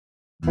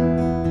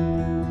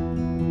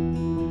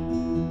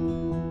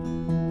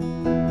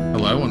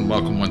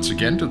welcome once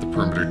again to the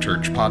Perimeter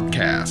Church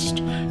podcast.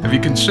 Have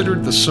you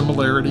considered the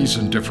similarities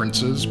and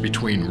differences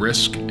between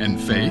risk and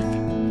faith?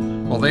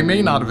 While they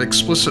may not have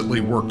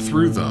explicitly worked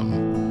through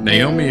them,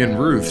 Naomi and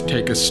Ruth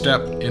take a step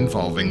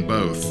involving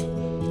both.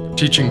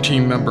 Teaching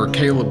team member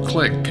Caleb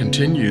Click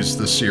continues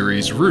the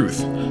series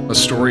Ruth, a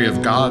story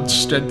of God's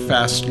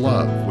steadfast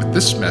love, with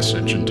this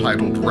message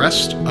entitled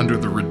Rest Under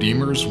the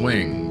Redeemer's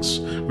Wings,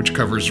 which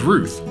covers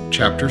Ruth,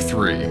 chapter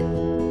 3.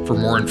 For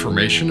more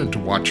information and to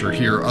watch or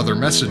hear other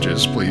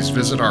messages, please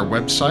visit our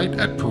website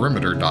at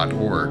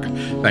perimeter.org.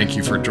 Thank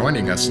you for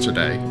joining us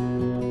today.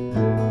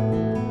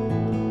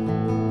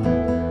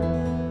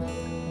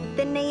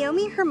 Then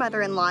Naomi, her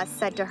mother-in-law,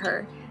 said to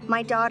her,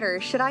 "My daughter,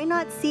 should I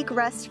not seek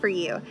rest for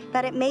you,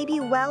 that it may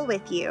be well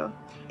with you?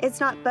 Is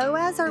not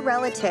Boaz our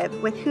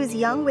relative, with whose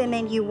young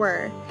women you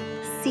were?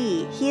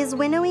 See, he is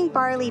winnowing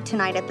barley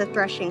tonight at the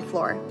threshing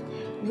floor.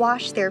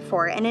 Wash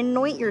therefore, and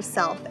anoint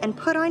yourself, and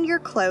put on your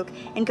cloak,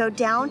 and go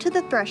down to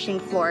the threshing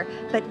floor,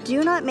 but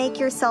do not make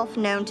yourself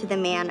known to the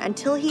man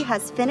until he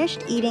has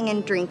finished eating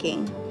and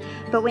drinking.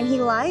 But when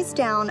he lies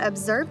down,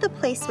 observe the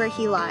place where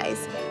he lies.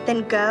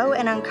 Then go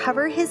and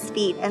uncover his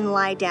feet and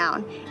lie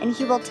down, and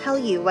he will tell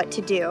you what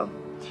to do."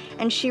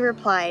 And she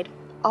replied,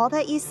 "All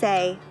that you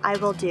say, I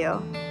will do."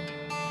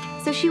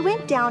 So she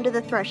went down to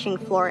the threshing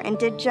floor and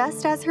did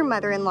just as her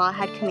mother-in-law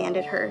had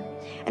commanded her.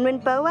 And when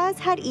Boaz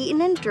had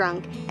eaten and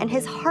drunk, and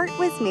his heart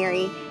was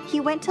merry, he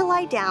went to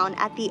lie down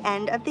at the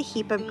end of the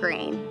heap of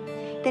grain.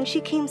 Then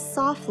she came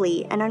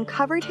softly and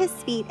uncovered his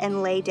feet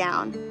and lay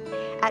down.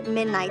 At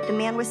midnight the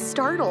man was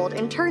startled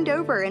and turned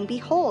over, and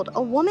behold,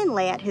 a woman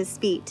lay at his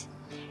feet.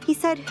 He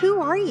said,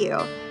 "Who are you?"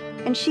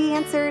 And she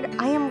answered,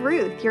 "I am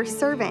Ruth, your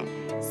servant.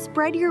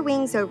 Spread your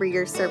wings over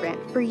your servant,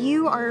 for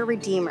you are a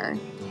redeemer."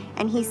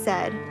 And he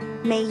said,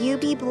 "May you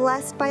be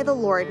blessed by the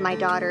Lord, my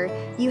daughter.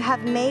 You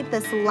have made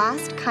this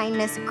last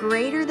kindness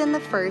greater than the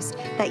first,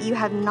 that you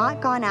have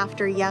not gone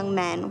after young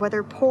men,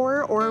 whether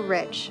poor or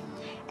rich.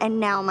 And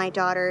now, my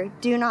daughter,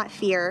 do not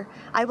fear.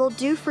 I will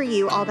do for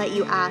you all that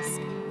you ask,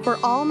 for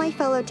all my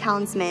fellow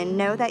townsmen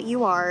know that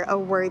you are a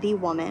worthy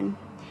woman.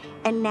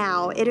 And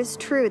now it is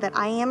true that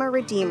I am a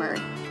redeemer,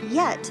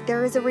 yet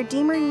there is a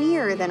redeemer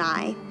nearer than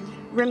I.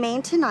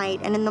 Remain tonight,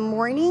 and in the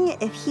morning,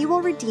 if he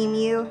will redeem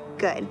you,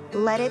 good,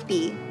 let it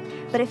be.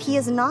 But if he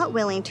is not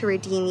willing to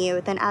redeem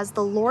you, then as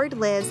the Lord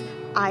lives,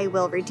 I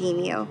will redeem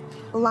you.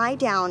 Lie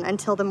down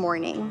until the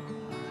morning."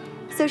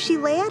 So she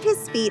lay at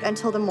his feet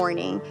until the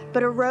morning,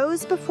 but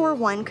arose before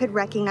one could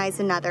recognize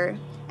another.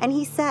 And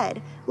he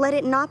said, "Let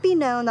it not be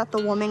known that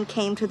the woman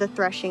came to the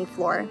threshing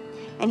floor."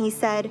 And he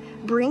said,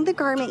 "Bring the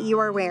garment you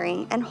are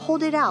wearing, and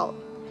hold it out."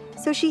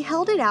 So she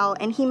held it out,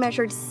 and he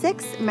measured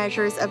 6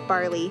 measures of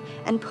barley,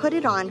 and put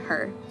it on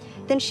her.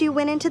 Then she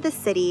went into the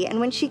city, and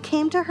when she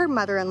came to her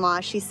mother-in-law,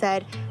 she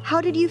said,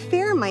 "How did you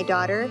fare, my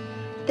daughter?"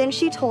 Then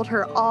she told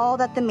her all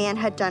that the man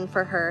had done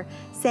for her,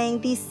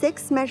 saying, "These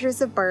 6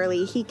 measures of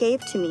barley he gave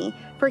to me,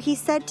 for he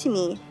said to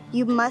me,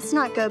 'You must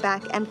not go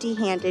back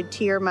empty-handed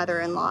to your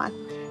mother-in-law.'"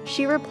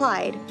 She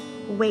replied,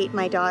 "Wait,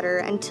 my daughter,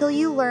 until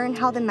you learn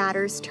how the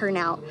matters turn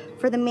out,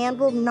 for the man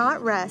will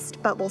not rest,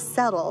 but will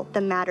settle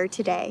the matter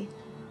today."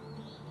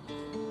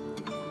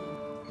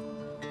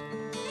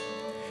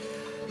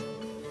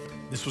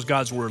 This was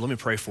God's word. Let me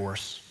pray for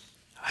us.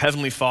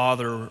 Heavenly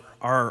Father,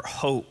 our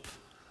hope,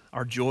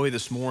 our joy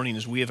this morning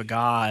is we have a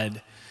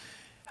God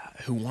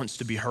who wants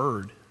to be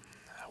heard.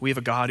 We have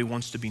a God who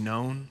wants to be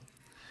known.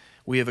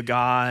 We have a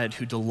God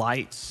who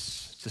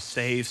delights to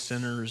save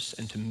sinners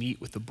and to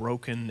meet with the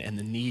broken and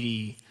the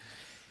needy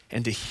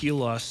and to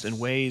heal us in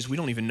ways we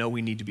don't even know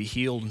we need to be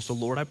healed. And so,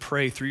 Lord, I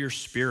pray through your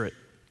Spirit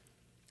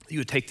that you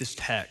would take this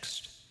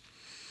text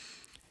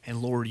and,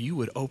 Lord, you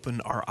would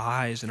open our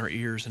eyes and our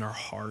ears and our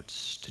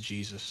hearts to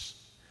Jesus.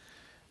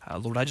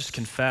 Lord, I just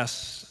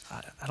confess,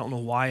 I don't know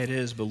why it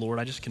is, but Lord,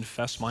 I just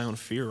confess my own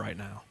fear right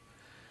now.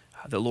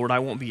 That, Lord, I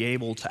won't be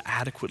able to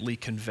adequately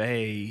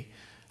convey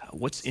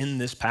what's in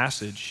this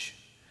passage.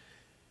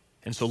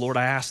 And so, Lord,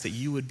 I ask that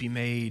you would be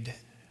made,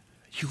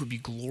 you would be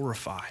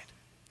glorified.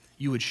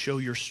 You would show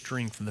your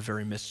strength in the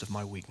very midst of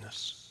my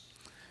weakness.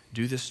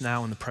 Do this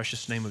now in the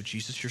precious name of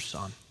Jesus, your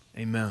Son.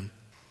 Amen.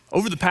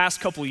 Over the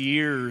past couple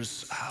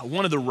years,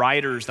 one of the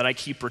writers that I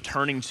keep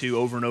returning to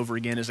over and over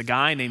again is a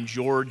guy named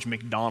George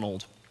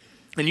MacDonald.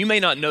 And you may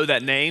not know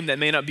that name, that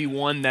may not be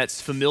one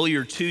that's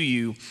familiar to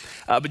you,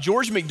 but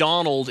George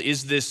MacDonald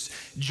is this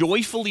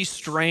joyfully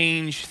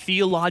strange,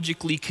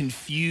 theologically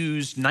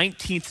confused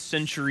 19th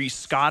century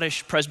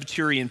Scottish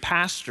Presbyterian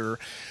pastor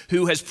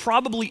who has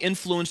probably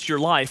influenced your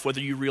life, whether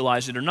you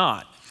realize it or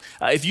not.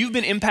 If you've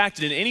been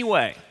impacted in any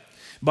way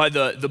by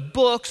the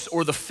books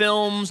or the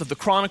films of the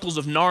Chronicles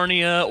of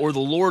Narnia or the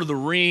Lord of the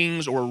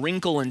Rings or A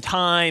Wrinkle in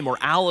Time or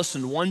Alice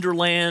in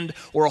Wonderland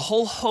or a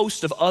whole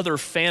host of other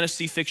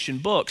fantasy fiction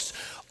books,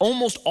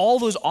 almost all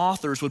those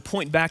authors would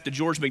point back to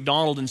George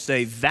MacDonald and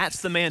say,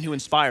 that's the man who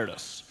inspired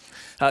us.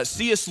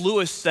 C.S.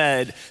 Lewis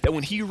said that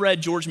when he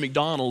read George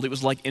MacDonald, it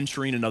was like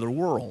entering another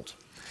world.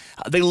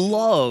 They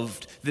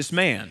loved this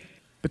man.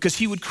 because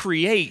he would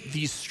create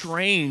these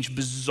strange,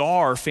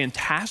 bizarre,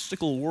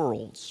 fantastical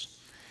worlds.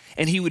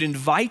 And he would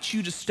invite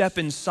you to step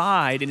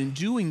inside, and in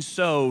doing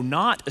so,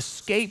 not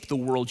escape the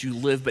world you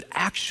live, but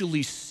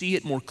actually see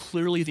it more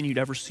clearly than you'd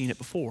ever seen it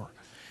before.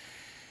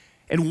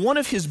 And one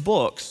of his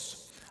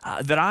books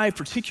that I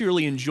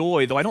particularly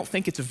enjoy, though I don't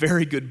think it's a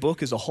very good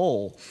book as a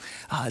whole,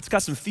 it's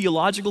got some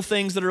theological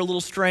things that are a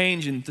little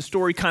strange, and the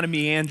story kind of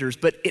meanders,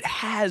 but it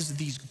has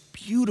these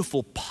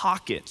beautiful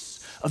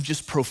pockets of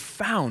just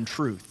profound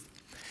truth.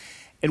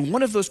 And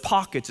one of those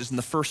pockets is in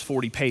the first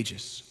 40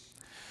 pages.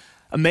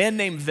 A man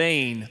named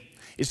Vane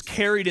is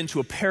carried into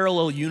a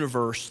parallel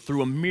universe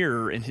through a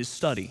mirror in his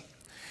study.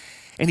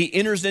 And he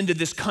enters into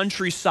this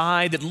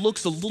countryside that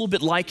looks a little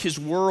bit like his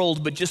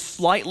world, but just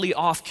slightly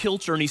off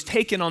kilter. And he's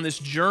taken on this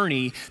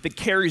journey that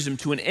carries him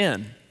to an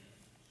inn.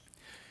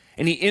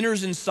 And he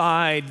enters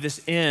inside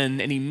this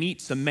inn and he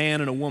meets a man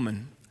and a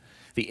woman,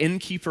 the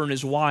innkeeper and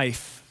his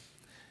wife.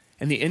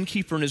 And the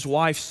innkeeper and his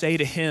wife say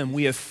to him,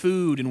 "We have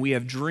food and we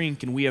have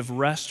drink and we have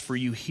rest for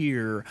you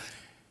here,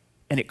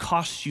 and it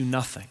costs you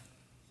nothing.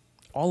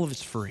 All of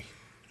it's free."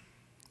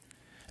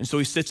 And so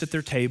he sits at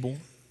their table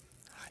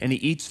and he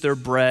eats their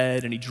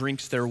bread and he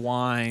drinks their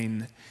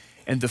wine,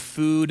 and the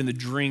food and the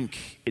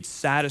drink, it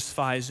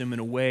satisfies him in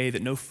a way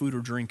that no food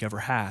or drink ever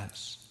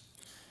has.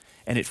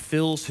 And it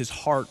fills his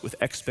heart with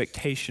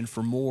expectation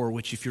for more,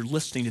 which if you're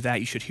listening to that,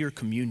 you should hear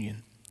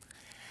communion.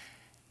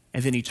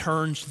 And then he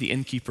turns to the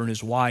innkeeper and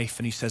his wife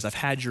and he says, "I've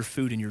had your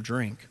food and your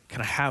drink.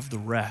 Can I have the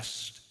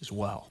rest as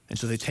well?" And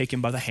so they take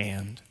him by the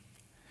hand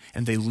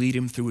and they lead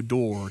him through a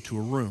door to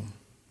a room.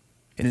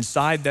 And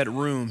inside that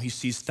room, he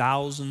sees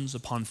thousands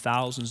upon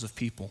thousands of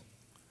people,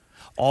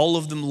 all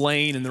of them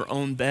laying in their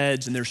own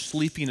beds, and they're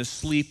sleeping a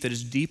sleep that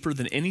is deeper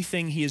than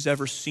anything he has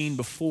ever seen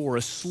before,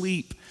 a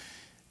sleep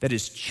that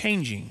is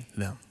changing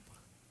them.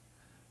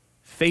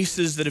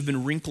 Faces that have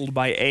been wrinkled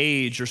by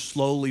age are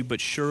slowly but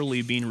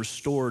surely being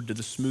restored to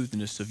the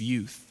smoothness of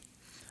youth.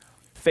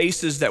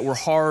 Faces that were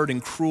hard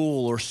and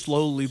cruel are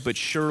slowly but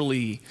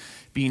surely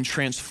being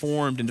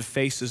transformed into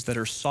faces that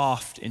are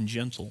soft and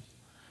gentle.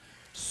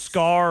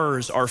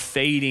 Scars are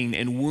fading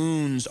and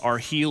wounds are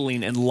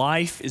healing and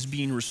life is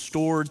being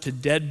restored to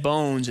dead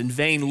bones. And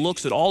Vane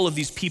looks at all of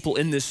these people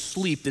in this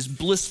sleep, this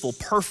blissful,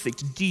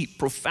 perfect, deep,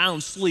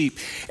 profound sleep.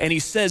 And he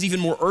says even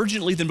more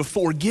urgently than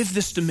before, "Give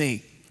this to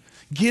me.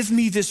 Give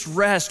me this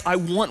rest. I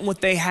want what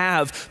they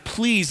have.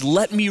 Please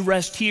let me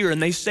rest here." And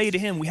they say to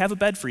him, "We have a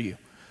bed for you.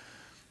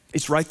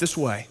 It's right this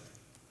way.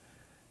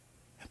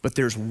 But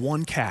there's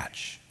one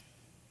catch.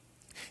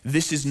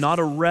 This is not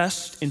a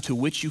rest into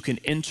which you can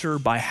enter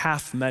by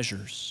half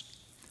measures.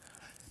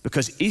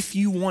 Because if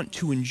you want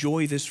to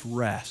enjoy this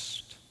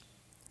rest,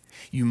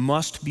 you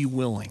must be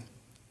willing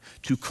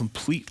to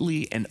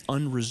completely and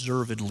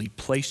unreservedly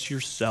place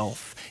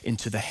yourself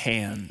into the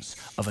hands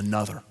of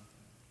another.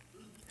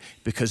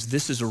 Because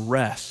this is a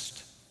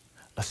rest,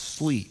 a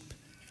sleep,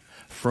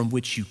 from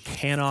which you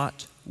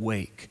cannot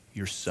wake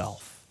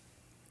yourself.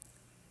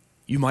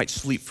 You might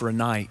sleep for a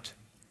night.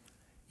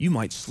 You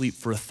might sleep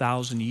for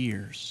 1,000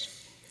 years,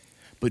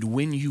 but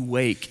when you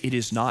wake, it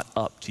is not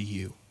up to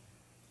you.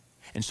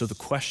 And so the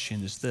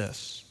question is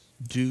this: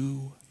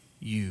 do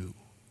you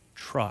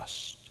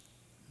trust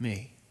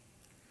me?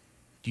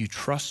 Do you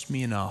trust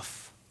me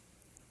enough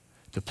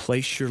to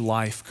place your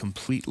life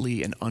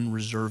completely and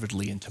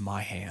unreservedly into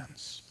my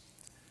hands?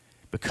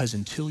 Because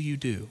until you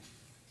do,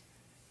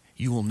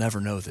 you will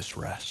never know this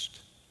rest.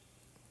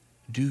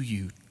 Do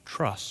you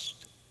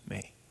trust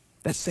me?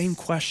 That same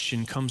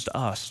question comes to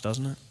us,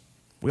 doesn't it?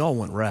 We all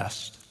want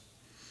rest.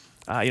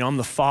 I'm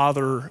the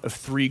father of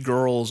 3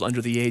 girls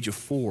under the age of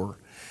 4.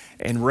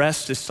 And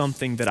rest is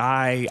something that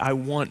I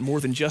want more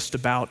than just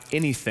about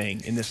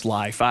anything in this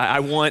life. I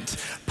want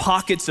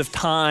pockets of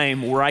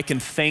time where I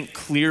can think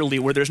clearly,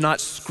 where there's not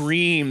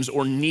screams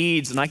or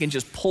needs, and I can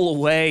just pull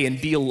away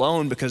and be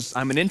alone because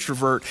I'm an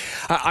introvert.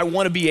 I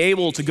want to be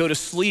able to go to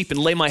sleep and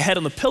lay my head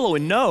on the pillow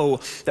and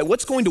know that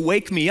what's going to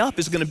wake me up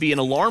is going to be an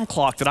alarm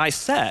clock that I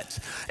set,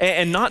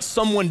 and not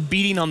someone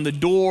beating on the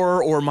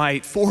door or my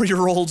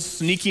 4-year-old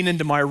sneaking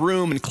into my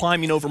room and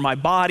climbing over my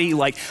body.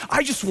 Like,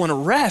 I just want to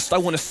rest. I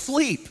want to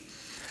sleep.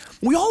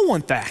 We all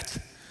want that.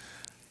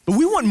 But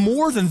we want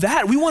more than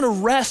that. We want a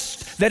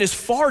rest that is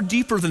far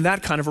deeper than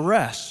that kind of a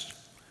rest.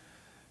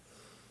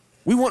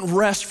 We want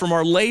rest from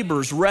our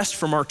labors, rest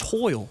from our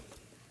toil.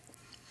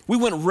 We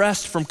want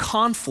rest from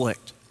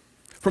conflict,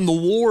 from the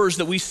wars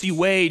that we see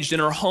waged in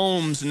our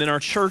homes and in our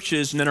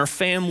churches and in our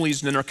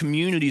families and in our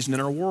communities and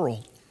in our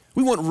world.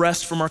 We want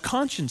rest from our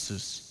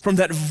consciences, from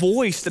that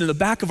voice that in the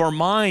back of our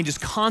mind is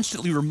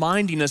constantly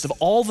reminding us of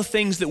all the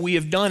things that we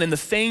have done and the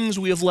things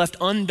we have left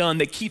undone,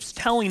 that keeps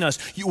telling us,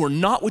 you are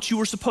not what you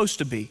were supposed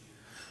to be.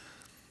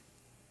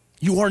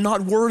 You are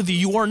not worthy.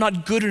 You are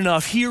not good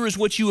enough. Here is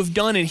what you have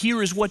done and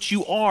here is what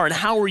you are, and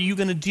how are you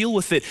going to deal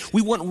with it?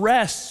 We want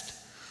rest.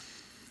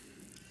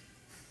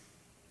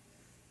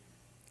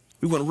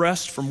 We want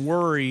rest from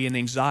worry and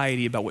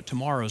anxiety about what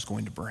tomorrow is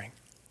going to bring.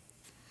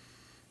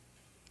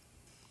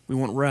 We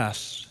want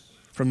rest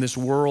from this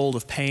world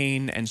of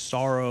pain and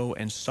sorrow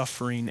and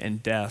suffering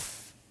and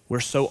death, where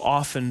so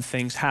often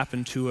things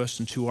happen to us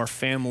and to our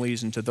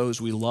families and to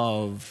those we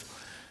love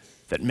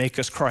that make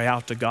us cry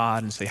out to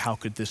God and say, how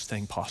could this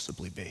thing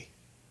possibly be?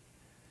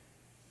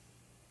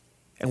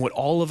 And what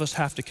all of us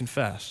have to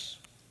confess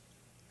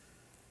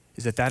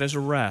is that is a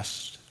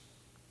rest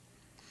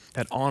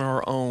that on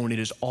our own it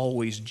is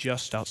always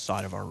just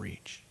outside of our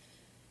reach.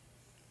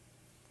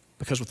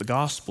 Because what the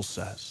gospel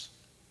says,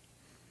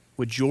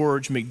 what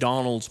George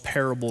MacDonald's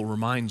parable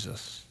reminds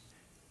us,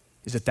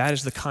 is that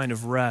is the kind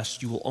of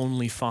rest you will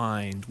only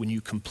find when you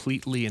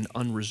completely and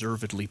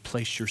unreservedly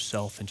place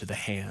yourself into the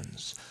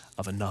hands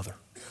of another.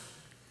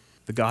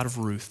 The God of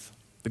Ruth,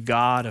 the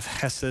God of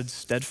Hesed,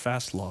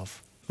 steadfast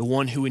love, the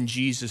one who in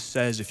Jesus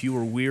says, if you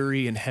are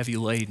weary and heavy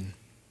laden,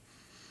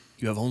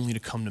 you have only to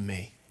come to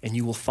me, and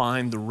you will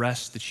find the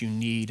rest that you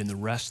need and the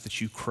rest that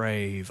you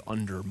crave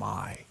under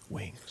my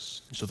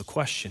wings. And so the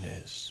question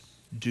is,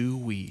 do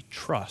we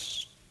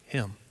trust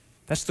him?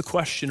 That's the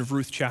question of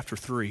Ruth chapter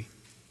 3.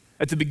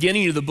 At the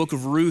beginning of the book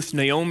of Ruth,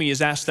 Naomi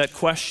is asked that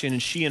question,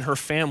 and she and her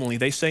family,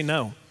 they say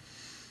no.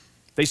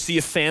 They see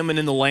a famine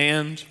in the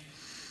land,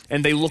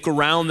 and they look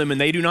around them, and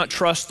they do not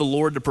trust the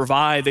Lord to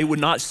provide. They would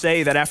not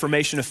say that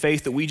affirmation of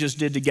faith that we just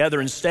did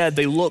together. Instead,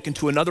 they look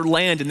into another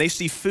land, and they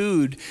see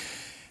food,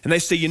 and they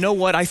say, you know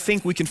what? I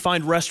think we can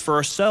find rest for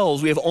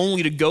ourselves. We have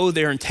only to go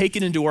there and take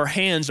it into our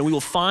hands, and we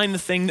will find the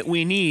thing that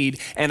we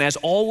need. And as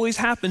always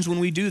happens when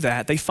we do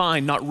that, they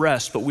find not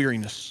rest, but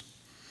weariness.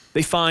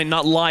 They find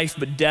not life,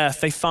 but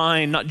death. They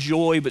find not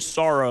joy, but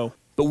sorrow.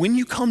 But when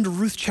you come to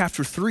Ruth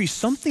chapter 3,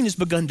 something has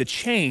begun to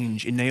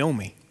change in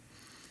Naomi.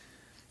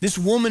 This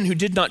woman who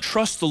did not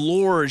trust the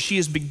Lord, she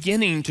is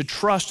beginning to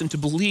trust and to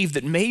believe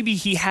that maybe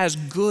he has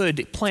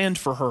good planned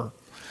for her.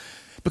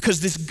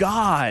 Because this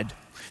God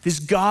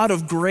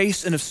of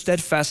grace and of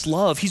steadfast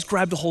love, he's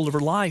grabbed a hold of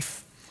her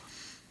life.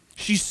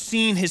 She's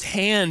seen his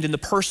hand in the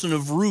person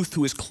of Ruth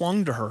who has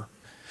clung to her.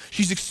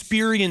 She's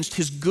experienced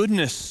his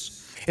goodness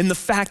in the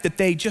fact that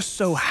they just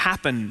so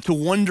happened to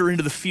wander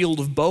into the field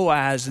of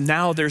Boaz, and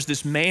now there's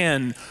this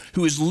man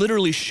who is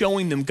literally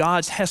showing them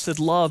God's Hesed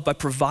love by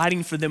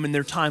providing for them in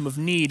their time of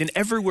need. And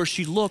everywhere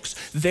she looks,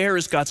 there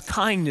is God's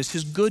kindness,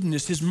 his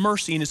goodness, his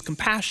mercy, and his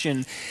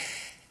compassion.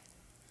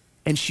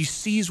 And she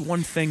sees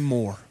one thing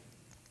more.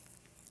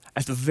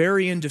 At the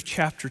very end of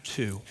chapter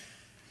 2,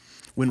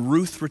 when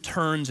Ruth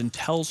returns and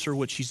tells her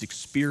what she's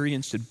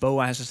experienced at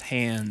Boaz's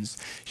hands,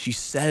 she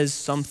says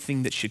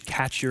something that should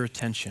catch your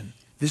attention.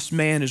 This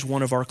man is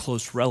one of our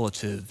close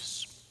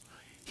relatives.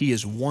 He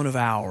is one of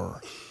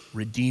our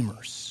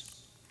redeemers.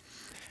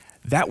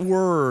 That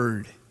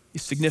word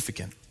is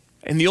significant.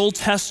 In the Old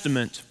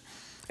Testament,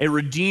 a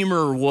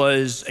redeemer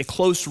was a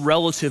close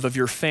relative of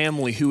your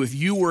family who, if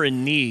you were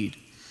in need,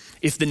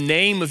 if the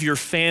name of your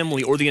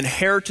family or the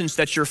inheritance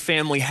that your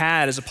family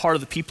had as a part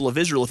of the people of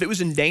Israel, if it was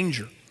in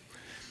danger,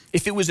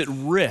 if it was at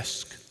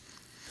risk,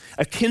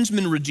 a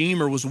kinsman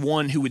redeemer was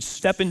one who would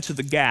step into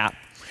the gap,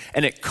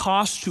 and at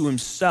cost to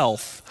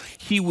himself,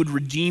 he would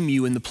redeem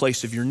you in the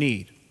place of your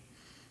need.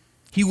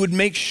 He would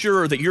make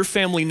sure that your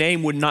family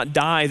name would not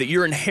die, that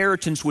your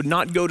inheritance would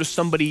not go to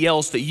somebody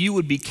else, that you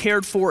would be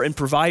cared for and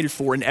provided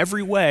for in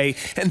every way,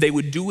 and they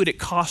would do it at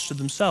cost to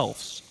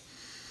themselves.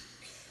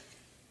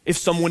 If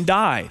someone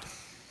died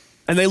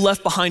and they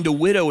left behind a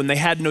widow and they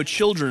had no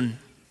children,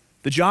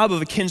 the job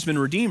of a kinsman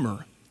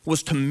redeemer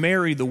was to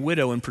marry the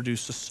widow and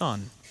produce a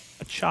son,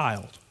 a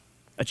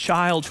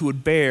child who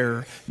would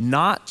bear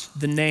not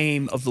the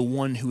name of the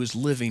one who is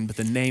living, but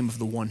the name of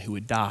the one who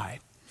had died,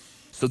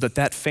 so that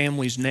that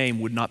family's name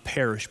would not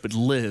perish, but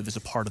live as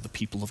a part of the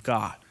people of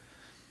God.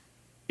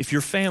 If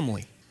your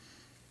family,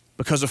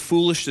 because of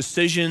foolish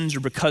decisions or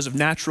because of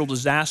natural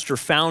disaster,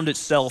 found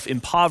itself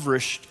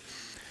impoverished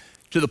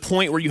to the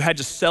point where you had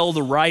to sell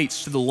the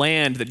rights to the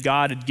land that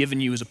God had given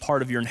you as a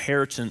part of your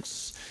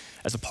inheritance,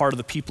 as a part of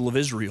the people of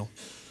Israel,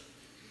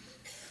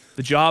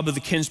 the job of the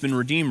kinsman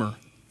redeemer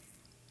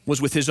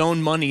was with his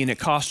own money and it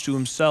cost to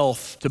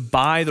himself to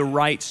buy the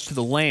rights to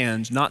the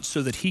land, not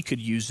so that he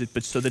could use it,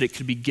 but so that it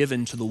could be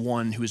given to the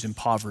one who is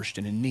impoverished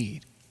and in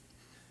need.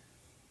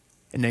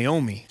 And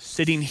Naomi,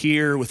 sitting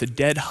here with a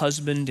dead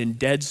husband and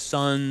dead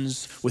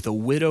sons, with a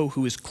widow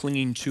who is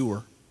clinging to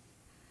her,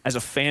 as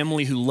a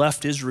family who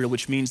left Israel,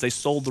 which means they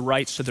sold the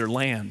rights to their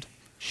land,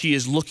 she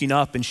is looking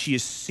up and she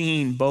is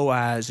seeing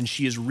Boaz, and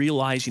she is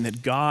realizing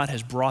that God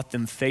has brought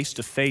them face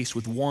to face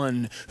with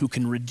one who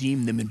can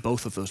redeem them in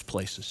both of those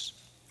places.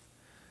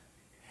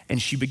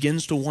 And she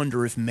begins to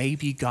wonder if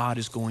maybe God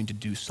is going to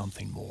do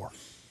something more.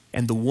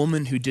 And the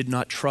woman who did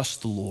not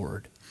trust the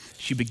Lord,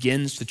 she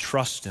begins to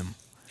trust him,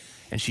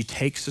 and she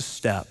takes a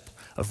step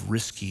of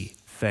risky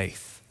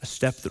faith, a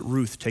step that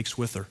Ruth takes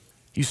with her.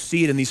 You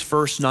see it in these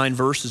first 9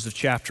 verses of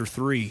chapter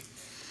 3.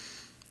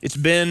 It's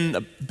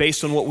been,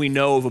 based on what we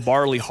know of a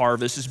barley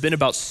harvest, it's been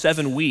about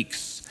 7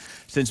 weeks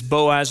since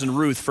Boaz and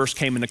Ruth first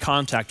came into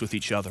contact with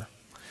each other.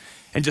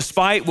 And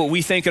despite what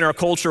we think in our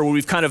culture, where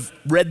we've kind of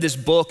read this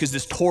book as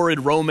this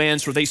torrid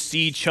romance where they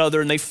see each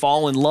other and they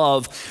fall in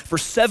love, for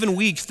 7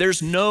 weeks,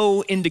 there's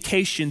no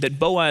indication that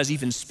Boaz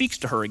even speaks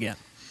to her again.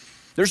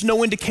 There's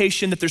no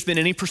indication that there's been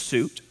any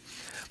pursuit.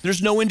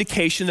 There's no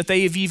indication that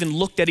they have even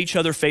looked at each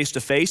other face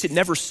to face. It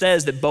never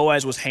says that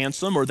Boaz was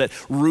handsome or that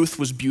Ruth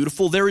was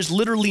beautiful. There is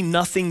literally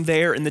nothing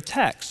there in the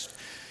text.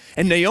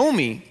 And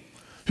Naomi,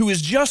 who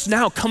is just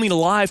now coming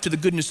alive to the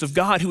goodness of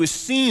God, who has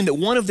seen that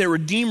one of their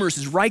redeemers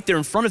is right there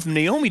in front of them,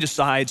 Naomi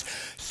decides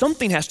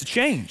something has to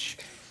change.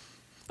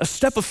 A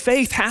step of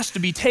faith has to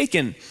be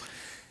taken.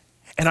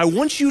 And I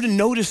want you to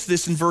notice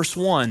this in verse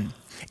 1.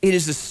 It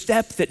is a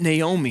step that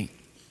Naomi,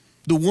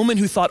 the woman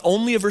who thought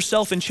only of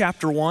herself in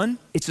chapter 1,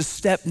 it's a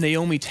step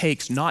Naomi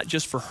takes not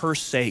just for her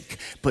sake,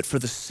 but for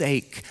the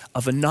sake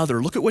of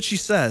another. Look at what she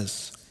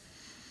says.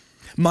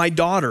 My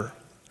daughter,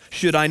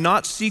 should I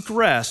not seek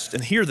rest,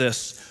 and hear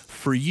this,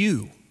 for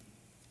you,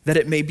 that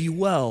it may be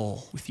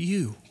well with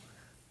you?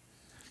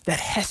 That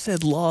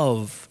hesed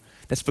love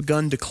that's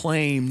begun to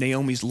claim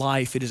Naomi's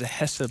life, it is a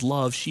hesed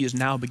love she is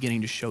now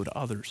beginning to show to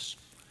others.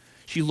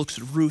 She looks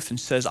at Ruth and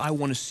says, I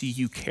want to see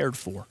you cared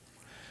for.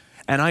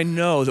 And I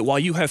know that while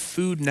you have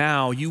food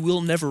now, you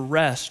will never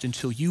rest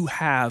until you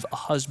have a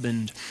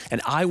husband.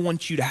 And I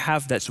want you to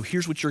have that. So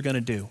here's what you're going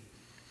to do.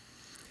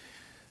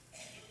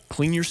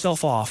 Clean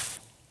yourself off.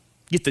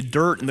 Get the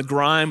dirt and the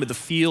grime of the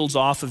fields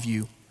off of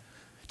you.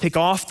 Take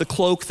off the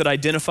cloak that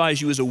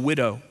identifies you as a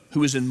widow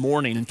who is in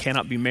mourning and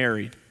cannot be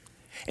married,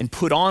 and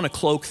put on a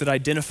cloak that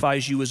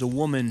identifies you as a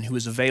woman who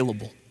is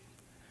available.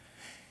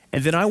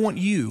 And then I want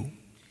you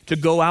to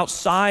go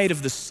outside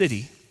of the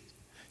city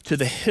to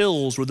the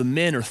hills where the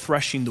men are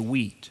threshing the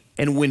wheat.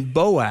 And when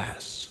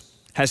Boaz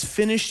has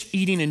finished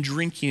eating and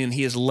drinking and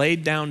he has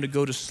laid down to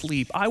go to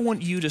sleep, I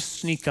want you to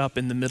sneak up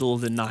in the middle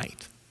of the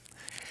night.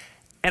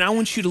 And I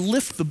want you to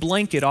lift the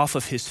blanket off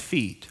of his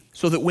feet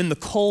so that when the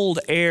cold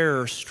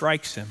air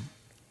strikes him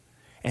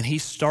and he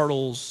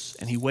startles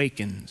and he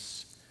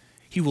wakens,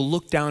 he will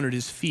look down at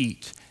his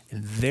feet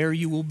and there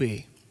you will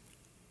be.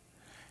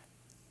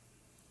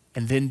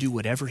 And then do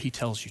whatever he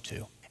tells you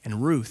to.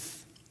 And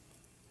Ruth,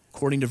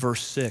 according to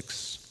verse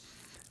 6,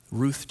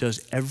 Ruth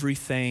does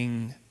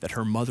everything that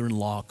her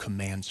mother-in-law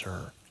commands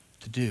her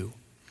to do.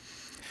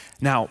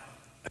 Now,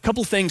 a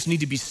couple things need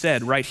to be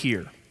said right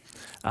here.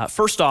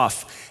 First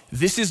off,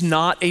 this is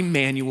not a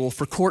manual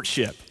for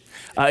courtship.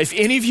 If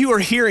any of you are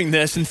hearing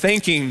this and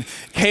thinking,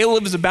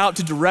 Caleb is about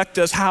to direct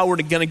us how we're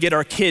going to get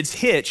our kids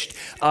hitched,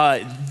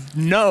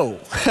 no,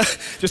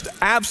 just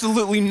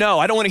absolutely no.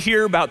 I don't want to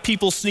hear about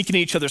people sneaking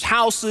in each other's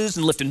houses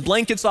and lifting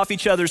blankets off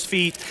each other's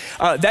feet.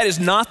 That is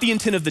not the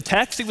intent of the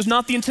text. It was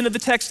not the intent of the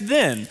text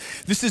then.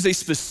 This is a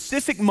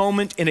specific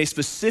moment in a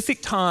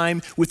specific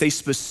time with a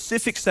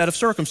specific set of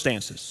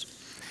circumstances.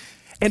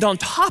 And on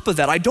top of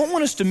that, I don't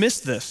want us to miss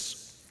this.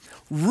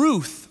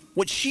 Ruth,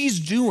 what she's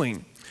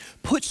doing,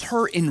 puts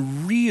her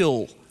in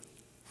real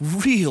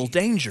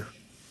danger.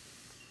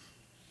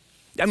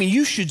 I mean,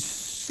 you should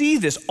see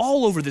this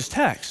all over this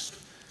text.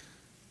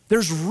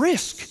 There's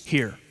risk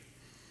here.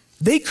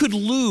 They could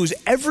lose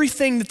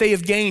everything that they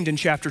have gained in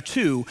chapter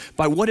 2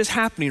 by what is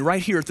happening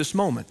right here at this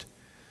moment.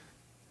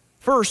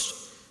 First,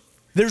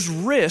 there's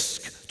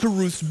risk to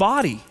Ruth's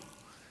body.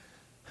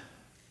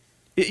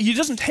 It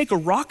doesn't take a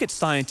rocket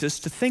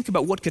scientist to think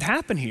about what could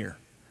happen here.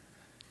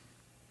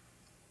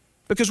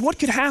 Because what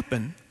could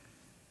happen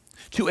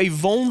to a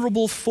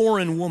vulnerable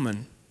foreign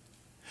woman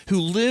who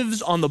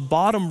lives on the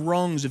bottom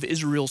rungs of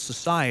Israel's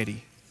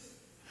society,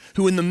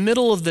 who in the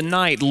middle of the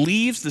night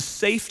leaves the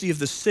safety of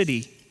the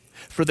city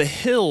for the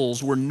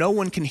hills where no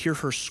one can hear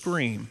her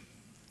scream,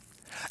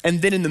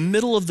 and then in the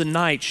middle of the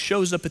night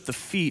shows up at the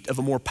feet of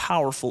a more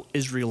powerful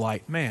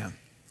Israelite man?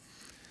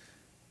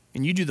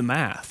 And you do the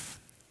math.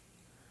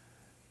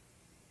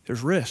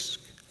 There's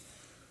risk.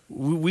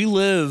 We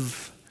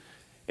live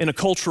in a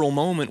cultural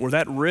moment where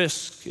that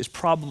risk is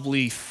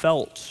probably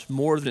felt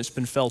more than it's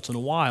been felt in a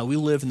while. We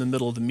live in the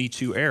middle of the Me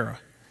Too era.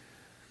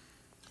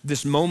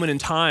 This moment in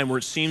time where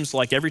it seems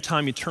like every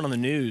time you turn on the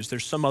news,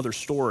 there's some other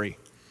story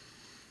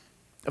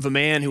of a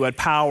man who had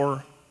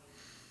power,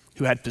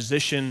 who had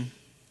position,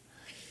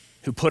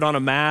 who put on a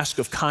mask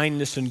of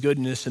kindness and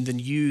goodness and then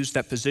used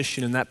that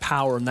position and that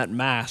power and that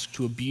mask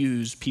to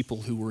abuse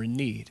people who were in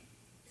need.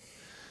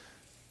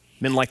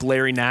 Men like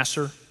Larry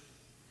Nassar,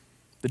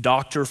 the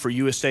doctor for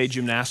USA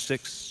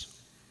Gymnastics,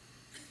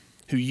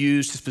 who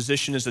used his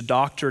position as a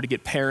doctor to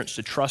get parents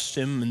to trust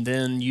him and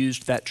then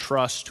used that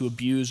trust to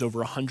abuse over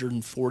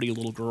 140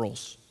 little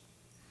girls.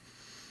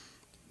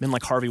 Men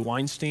like Harvey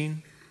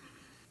Weinstein,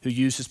 who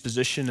used his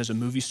position as a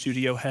movie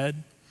studio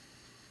head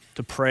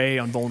to prey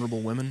on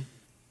vulnerable women.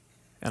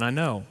 And I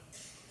know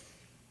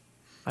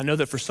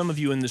that for some of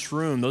you in this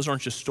room, those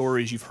aren't just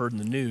stories you've heard in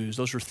the news.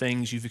 Those are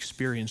things you've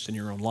experienced in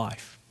your own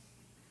life.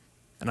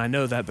 And I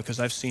know that because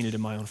I've seen it in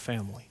my own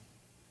family.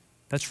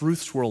 That's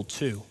Ruth's world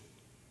too.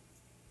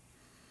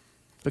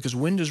 Because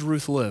when does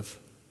Ruth live?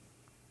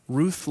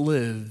 Ruth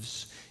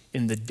lives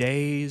in the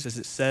days, as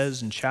it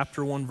says in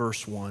chapter 1,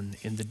 verse 1,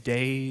 in the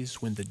days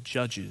when the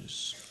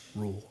judges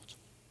ruled.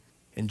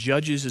 And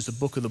Judges is a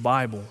book of the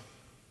Bible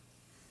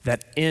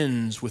that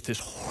ends with this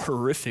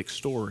horrific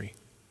story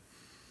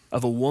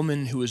of a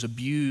woman who is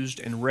abused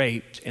and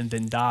raped and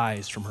then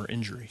dies from her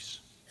injuries.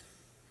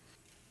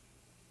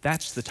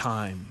 That's the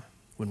time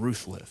when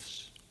Ruth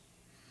lives.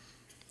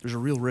 There's a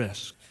real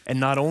risk. And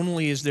not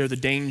only is there the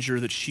danger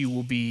that she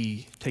will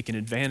be taken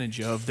advantage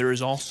of, there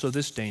is also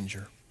this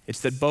danger. It's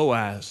that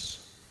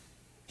Boaz,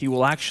 he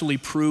will actually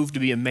prove to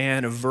be a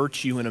man of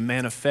virtue and a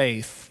man of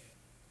faith,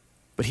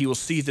 but he will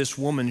see this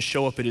woman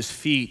show up at his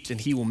feet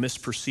and he will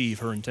misperceive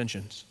her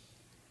intentions.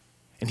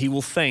 And he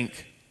will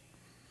think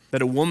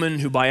that a woman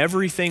who by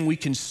everything we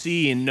can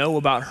see and know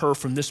about her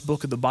from this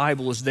book of the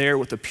Bible is there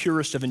with the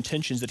purest of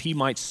intentions, that he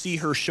might see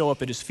her show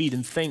up at his feet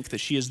and think that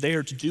she is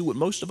there to do what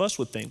most of us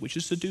would think, which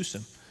is seduce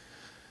him.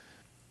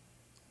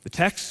 The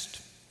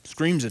text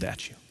screams it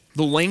at you.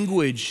 The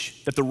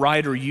language that the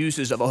writer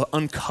uses of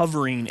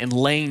uncovering and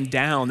laying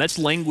down, that's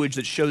language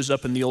that shows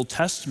up in the Old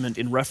Testament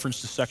in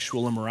reference to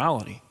sexual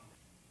immorality.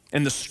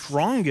 And the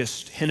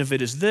strongest hint of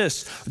it is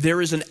this: there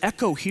is an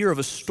echo here of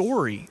a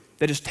story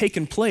that has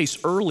taken place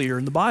earlier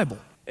in the Bible.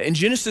 In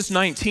Genesis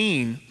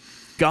 19,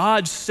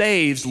 God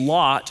saves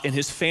Lot and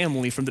his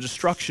family from the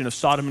destruction of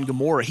Sodom and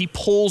Gomorrah. He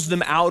pulls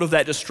them out of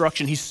that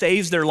destruction. He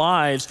saves their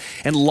lives,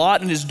 and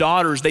Lot and his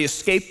daughters, they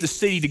escape the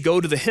city to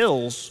go to the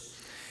hills.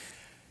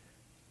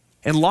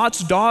 And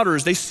Lot's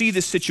daughters, they see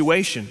this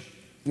situation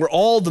where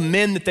all the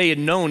men that they had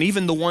known,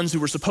 even the ones who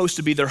were supposed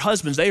to be their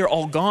husbands, they are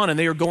all gone, and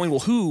they are going, well,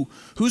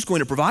 who's going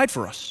to provide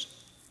for us?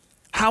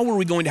 How are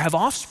we going to have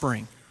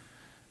offspring?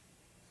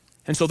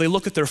 And so they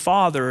look at their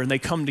father and they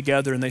come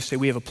together and they say,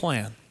 we have a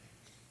plan.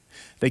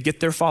 They get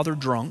their father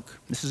drunk.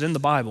 This is in the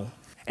Bible.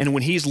 And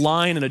when he's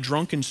lying in a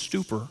drunken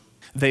stupor,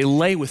 they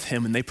lay with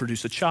him and they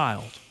produce a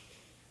child.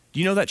 Do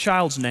you know that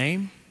child's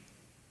name?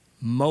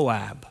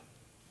 Moab.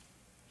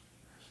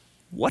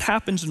 What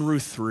happens in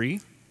Ruth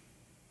 3?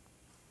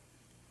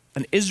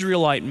 An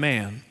Israelite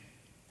man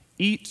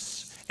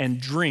eats and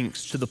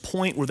drinks to the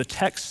point where the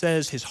text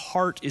says his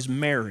heart is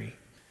merry,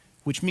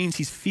 which means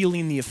he's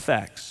feeling the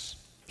effects.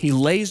 He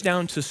lays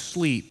down to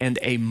sleep, and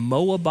a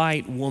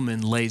Moabite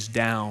woman lays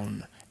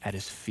down at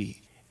his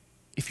feet.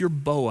 If you're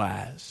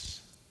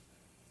Boaz,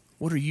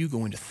 what are you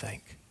going to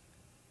think?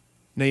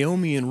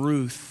 Naomi and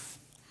Ruth,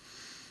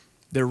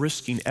 they're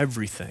risking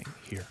everything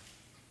here.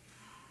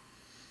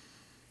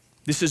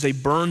 This is a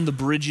burn the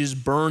bridges,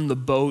 burn the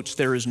boats,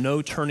 there is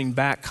no turning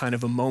back kind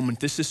of a moment.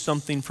 This is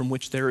something from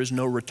which there is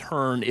no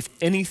return. If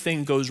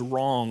anything goes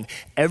wrong,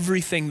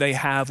 everything they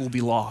have will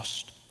be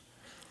lost.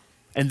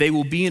 And they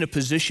will be in a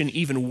position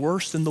even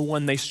worse than the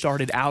one they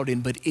started out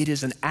in, but it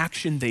is an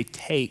action they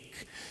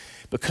take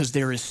because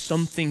there is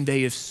something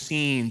they have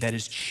seen that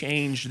has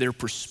changed their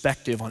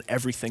perspective on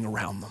everything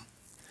around them.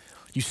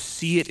 You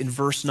see it in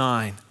verse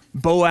 9.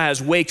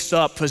 Boaz wakes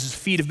up because his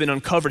feet have been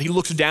uncovered. He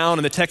looks down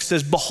and the text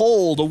says,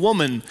 behold, a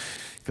woman,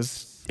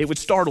 because it would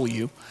startle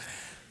you.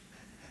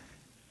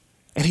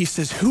 And he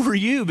says, who are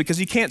you? Because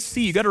he can't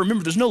see. You got to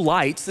remember, there's no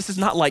lights. This is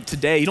not like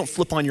today. You don't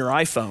flip on your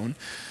iPhone.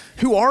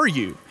 Who are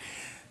you?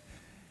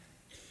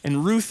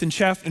 And Ruth in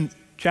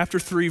chapter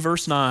 3,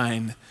 verse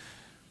 9,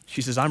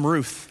 she says, I'm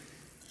Ruth,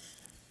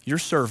 your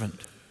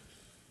servant.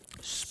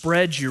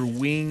 Spread your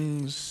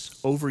wings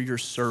over your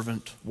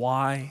servant.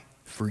 Why?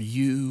 For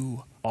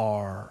you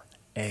are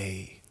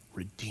a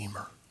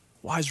redeemer.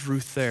 Why is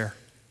Ruth there?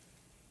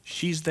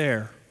 She's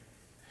there,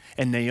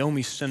 and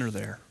Naomi sent her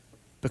there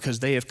because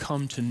they have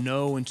come to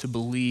know and to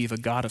believe a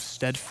God of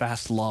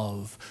steadfast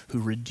love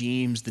who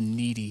redeems the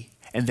needy,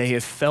 and they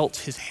have felt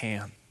his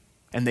hand.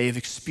 And they have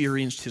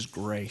experienced his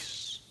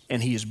grace.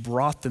 And he has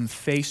brought them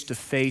face to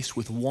face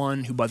with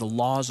one who by the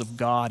laws of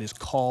God is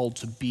called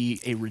to be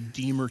a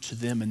redeemer to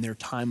them in their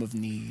time of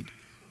need.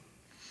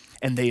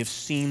 And they have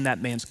seen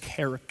that man's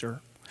character,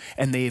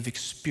 and they have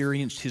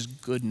experienced his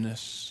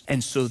goodness.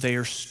 And so they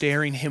are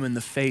staring him in the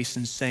face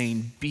and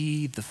saying,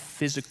 be the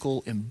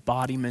physical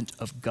embodiment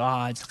of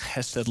God's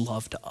chesed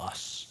love to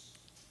us.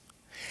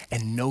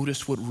 And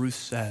notice what Ruth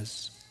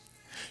says.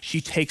 She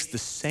takes the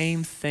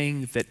same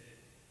thing that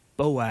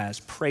Boaz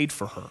prayed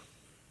for her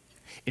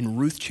in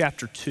Ruth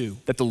chapter 2,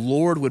 that the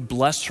Lord would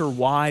bless her.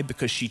 Why?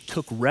 Because she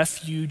took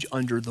refuge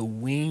under the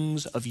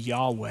wings of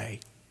Yahweh.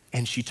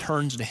 And she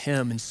turns to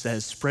him and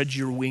says, spread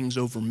your wings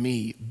over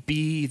me.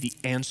 Be the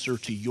answer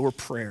to your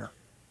prayer.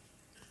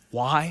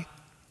 Why?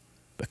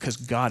 Because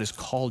God has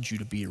called you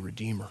to be a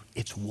redeemer.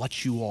 It's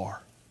what you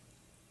are.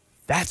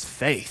 That's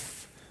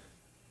faith.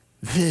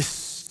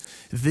 This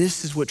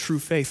is what true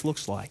faith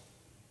looks like.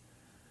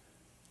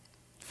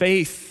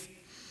 Faith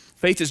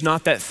is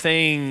not that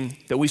thing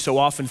that we so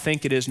often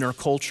think it is in our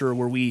culture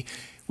where we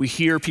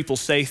hear people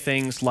say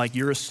things like,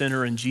 you're a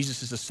sinner and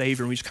Jesus is a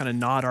savior, and we just kind of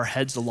nod our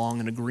heads along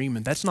in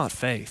agreement. That's not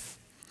faith.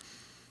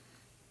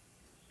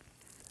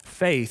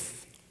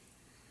 Faith,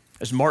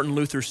 as Martin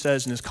Luther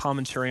says in his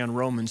commentary on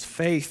Romans,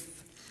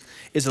 faith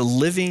is a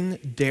living,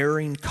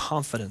 daring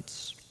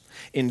confidence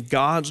in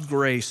God's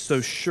grace so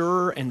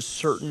sure and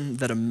certain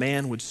that a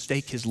man would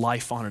stake his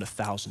life on it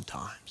 1,000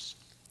 times.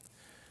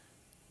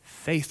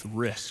 Faith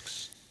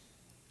risks.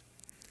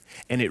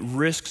 and it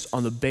risks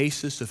on the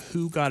basis of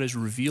who God has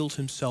revealed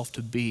himself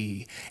to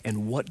be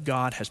and what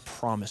God has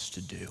promised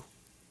to do.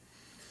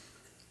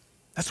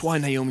 That's why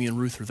Naomi and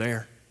Ruth are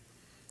there.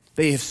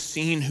 They have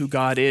seen who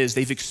God is.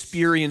 They've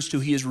experienced who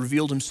he has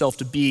revealed himself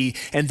to be,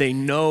 and they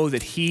know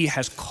that he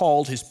has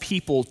called his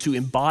people to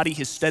embody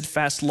his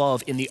steadfast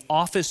love in the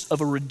office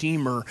of a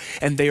redeemer,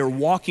 and they are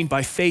walking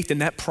by faith in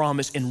that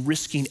promise and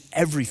risking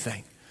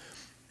everything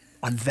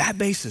on that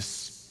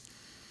basis.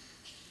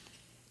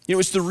 You know,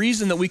 it's the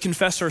reason that we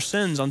confess our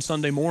sins on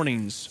Sunday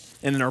mornings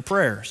and in our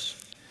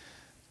prayers.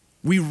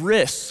 We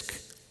risk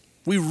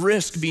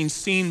being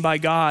seen by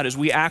God as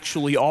we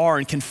actually are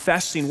and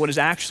confessing what is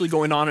actually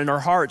going on in our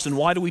hearts. And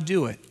why do we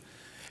do it?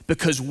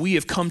 Because we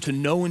have come to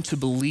know and to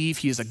believe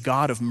he is a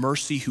God of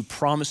mercy who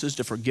promises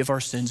to forgive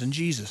our sins in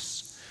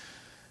Jesus.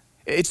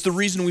 It's the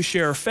reason we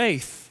share our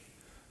faith.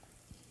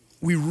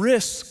 We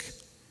risk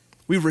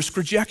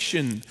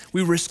rejection.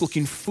 We risk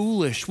looking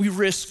foolish. We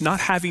risk not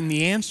having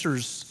the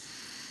answers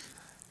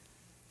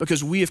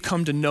because we have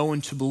come to know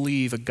and to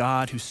believe a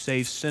God who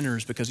saves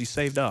sinners because he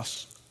saved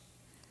us.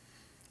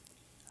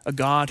 A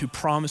God who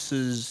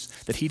promises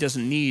that he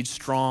doesn't need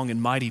strong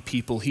and mighty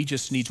people, he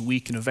just needs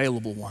weak and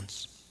available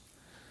ones.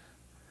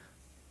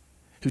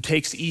 Who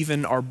takes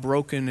even our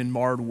broken and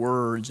marred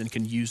words and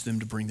can use them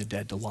to bring the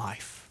dead to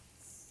life.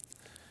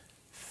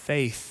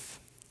 Faith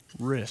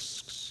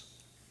risks.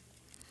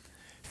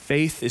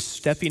 Faith is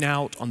stepping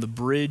out on the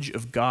bridge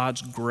of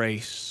God's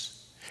grace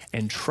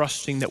and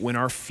trusting that when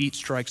our feet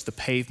strikes the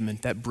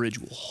pavement, that bridge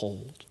will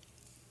hold.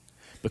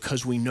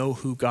 Because we know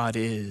who God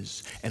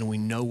is and we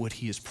know what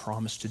he has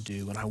promised to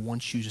do. And I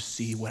want you to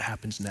see what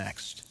happens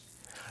next.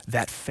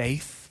 That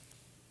faith,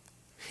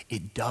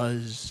 it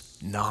does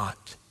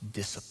not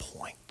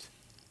disappoint.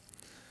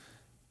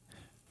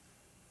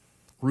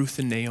 Ruth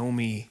and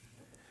Naomi,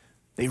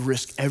 they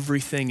risk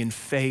everything in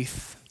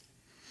faith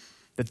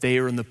that they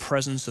are in the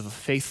presence of a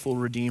faithful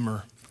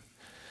Redeemer,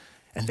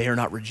 and they are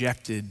not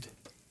rejected,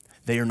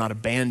 they are not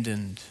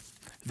abandoned,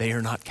 they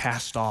are not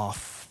cast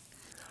off.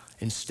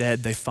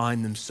 Instead, they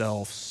find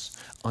themselves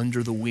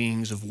under the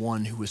wings of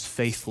one who is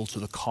faithful to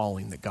the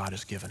calling that God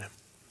has given him.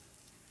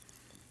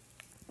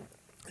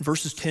 In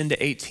verses 10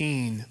 to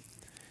 18,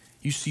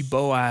 you see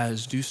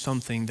Boaz do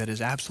something that is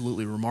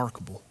absolutely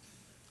remarkable.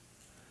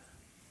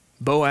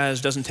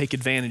 Boaz doesn't take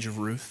advantage of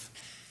Ruth.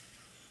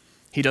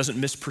 He doesn't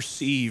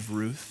misperceive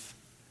Ruth.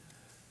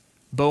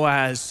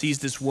 Boaz sees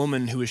this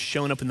woman who has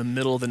shown up in the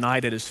middle of the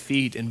night at his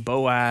feet, and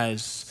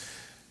Boaz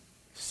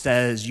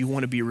says, you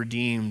want to be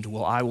redeemed?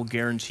 Well, I will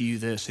guarantee you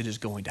this, it is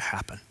going to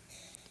happen.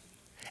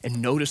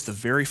 And notice the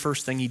very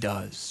first thing he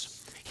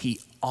does,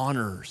 he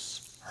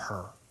honors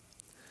her.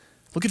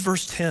 Look at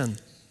verse 10.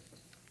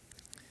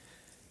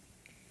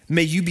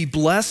 May you be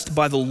blessed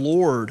by the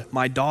Lord,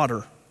 my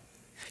daughter.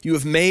 You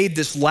have made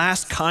this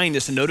last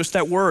kindness, and notice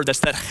that word,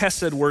 that's that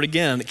chesed word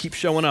again that keeps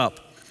showing up.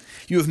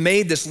 You have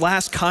made this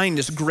last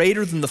kindness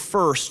greater than the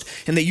first,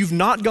 and that you've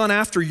not gone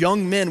after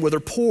young men, whether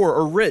poor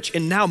or rich.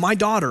 And now, my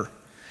daughter,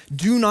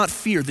 do not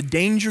fear the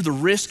danger, the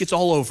risk, it's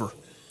all over.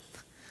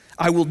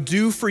 I will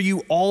do for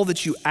you all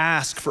that you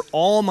ask, for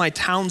all my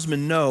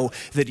townsmen know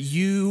that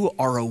you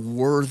are a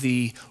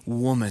worthy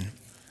woman.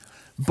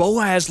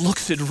 Boaz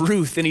looks at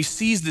Ruth and he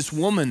sees this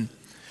woman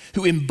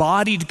who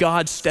embodied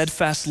God's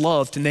steadfast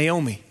love to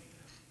Naomi,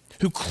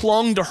 who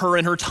clung to her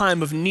in her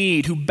time of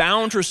need, who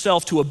bound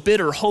herself to a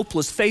bitter,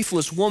 hopeless,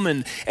 faithless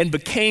woman and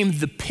became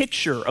the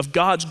picture of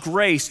God's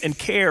grace and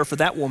care for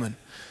that woman.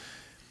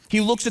 He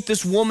looks at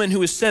this woman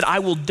who has said, I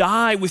will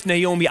die with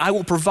Naomi, I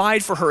will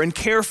provide for her and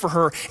care for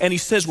her. And he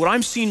says, what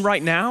I'm seeing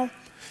right now,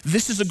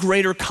 this is a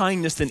greater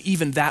kindness than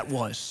even that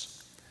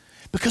was.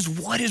 Because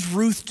what is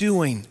Ruth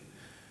doing?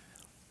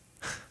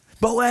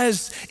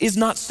 Boaz is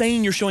not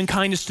saying you're showing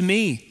kindness to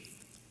me.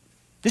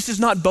 This is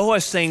not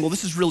Boaz saying, well,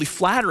 this is really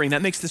flattering,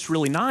 that makes this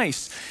really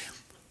nice.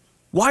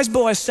 Why is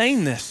Boaz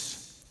saying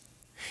this?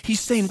 He's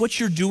saying what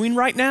you're doing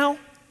right now,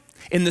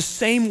 in the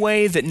same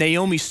way that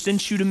Naomi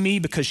sent you to me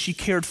because she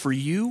cared for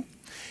you,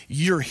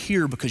 you're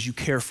here because you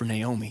care for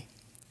Naomi.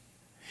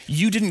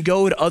 You didn't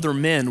go to other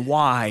men.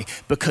 Why?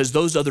 Because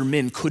those other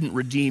men couldn't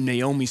redeem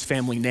Naomi's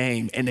family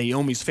name and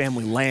Naomi's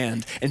family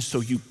land, and so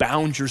you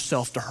bound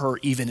yourself to her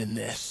even in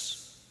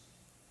this.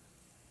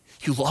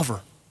 You love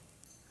her.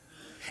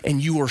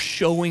 And you are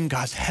showing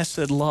God's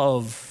hesed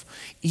love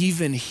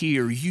even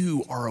here.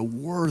 You are a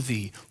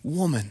worthy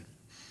woman.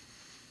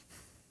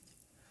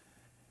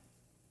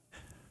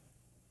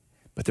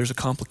 But there's a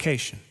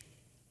complication.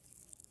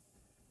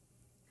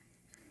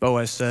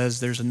 Boaz says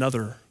there's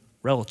another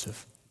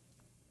relative,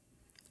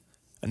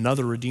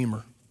 another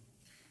redeemer,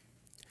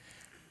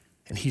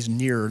 and he's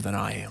nearer than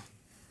I am,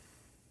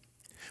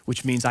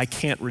 which means I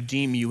can't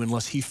redeem you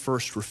unless he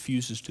first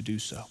refuses to do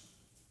so.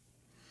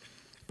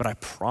 But I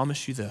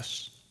promise you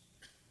this,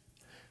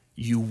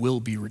 you will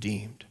be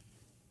redeemed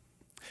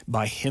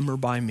by him or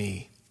by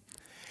me.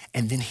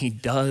 And then he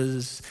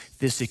does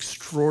this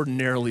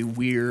extraordinarily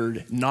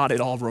weird, not at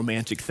all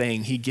romantic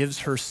thing. He gives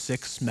her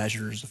 6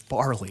 measures of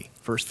barley,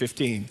 verse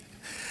 15.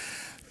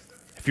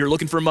 If you're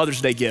looking for a Mother's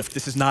Day gift,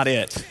 this is not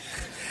it.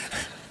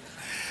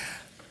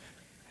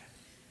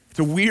 It's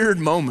a weird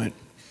moment,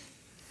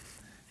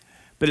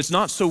 but it's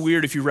not so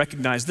weird if you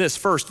recognize this.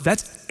 First,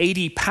 that's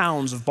 80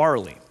 pounds of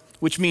barley,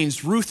 which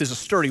means Ruth is a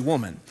sturdy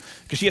woman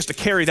because she has to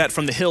carry that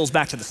from the hills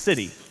back to the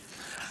city.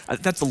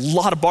 That's a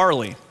lot of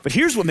barley. But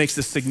here's what makes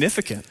this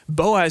significant.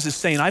 Boaz is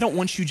saying, I don't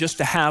want you just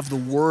to have the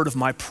word of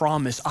my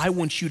promise. I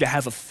want you to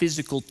have a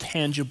physical,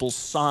 tangible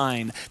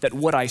sign that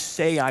what I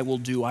say I will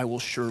do, I will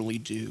surely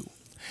do.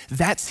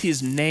 That's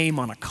his name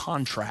on a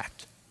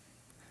contract.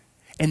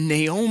 And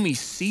Naomi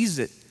sees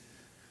it.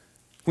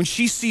 When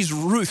she sees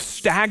Ruth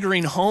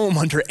staggering home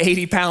under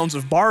 80 pounds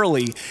of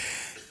barley,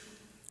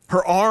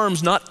 her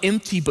arms not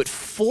empty but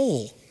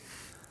full,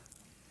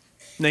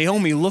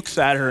 Naomi looks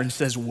at her and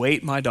says,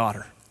 wait, my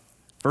daughter.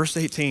 Verse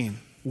 18,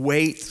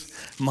 wait,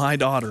 my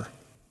daughter,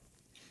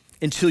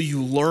 until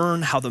you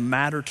learn how the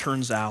matter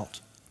turns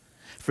out.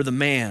 For the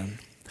man,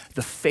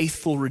 the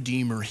faithful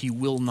Redeemer, he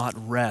will not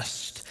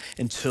rest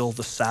until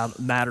the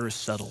matter is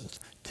settled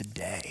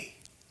today.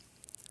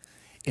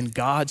 In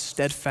God's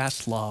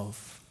steadfast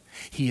love,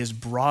 he has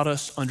brought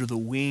us under the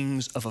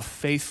wings of a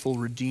faithful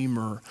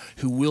Redeemer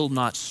who will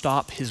not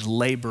stop his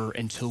labor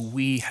until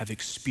we have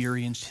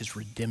experienced his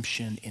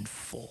redemption in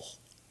full.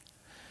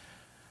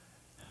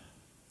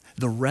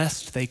 The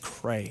rest they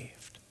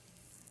craved,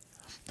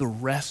 the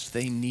rest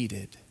they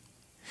needed,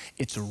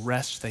 it's a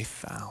rest they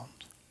found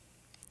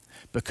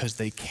because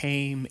they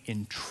came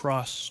in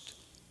trust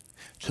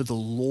to the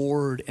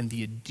Lord and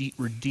the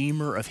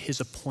Redeemer of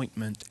his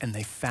appointment, and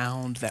they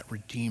found that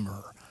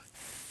Redeemer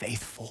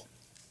faithful.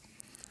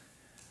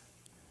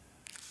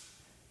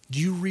 Do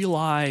you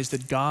realize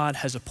that God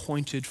has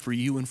appointed for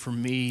you and for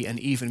me an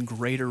even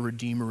greater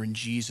Redeemer in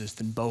Jesus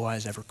than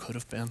Boaz ever could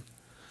have been?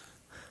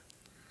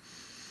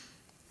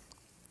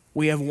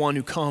 We have one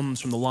who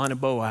comes from the line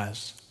of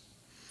Boaz,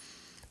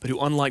 but who,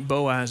 unlike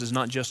Boaz, is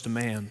not just a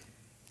man.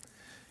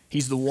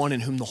 He's the one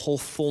in whom the whole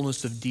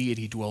fullness of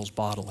deity dwells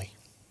bodily.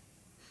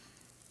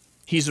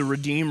 He's a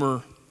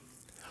Redeemer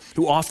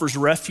who offers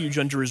refuge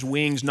under his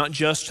wings, not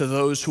just to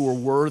those who are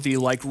worthy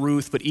like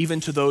Ruth, but even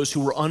to those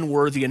who are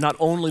unworthy. And not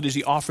only does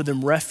he offer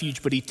them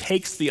refuge, but he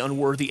takes the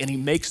unworthy and he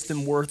makes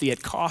them worthy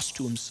at cost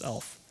to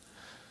himself.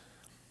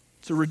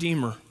 It's a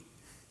Redeemer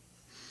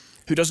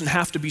who doesn't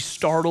have to be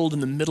startled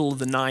in the middle of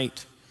the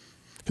night,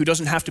 who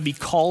doesn't have to be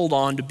called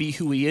on to be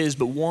who he is,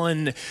 but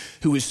one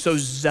who is so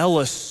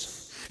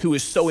zealous, who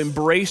has so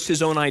embraced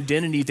his own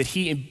identity that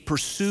he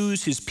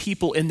pursues his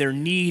people in their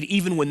need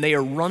even when they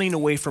are running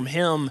away from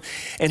him,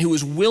 and who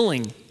is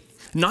willing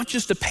not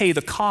just to pay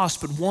the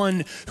cost, but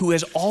one who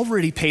has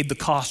already paid the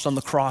cost on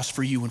the cross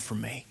for you and for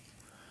me.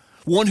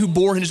 One who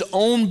bore in his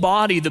own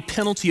body the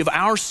penalty of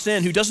our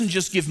sin, who doesn't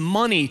just give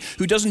money,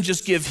 who doesn't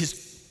just give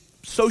his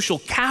social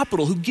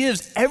capital, who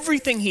gives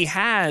everything he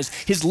has,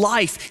 his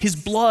life, his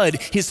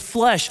blood, his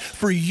flesh,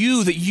 for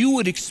you, that you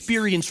would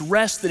experience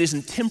rest that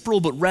isn't temporal,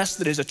 but rest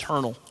that is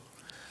eternal.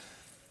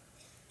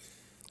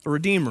 A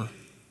Redeemer.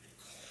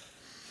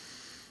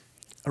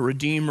 A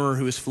Redeemer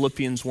who, as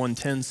Philippians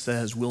 1:10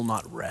 says, will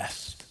not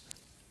rest,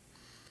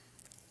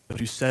 but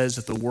who says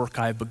that the work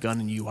I have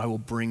begun in you, I will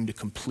bring to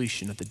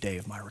completion at the day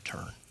of my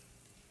return.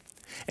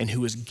 And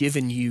who has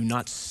given you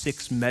not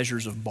 6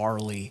 measures of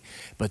barley,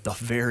 but the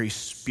very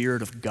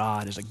Spirit of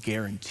God as a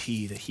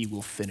guarantee that he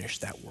will finish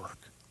that work.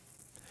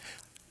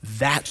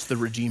 That's the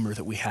Redeemer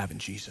that we have in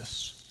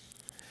Jesus.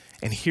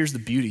 And here's the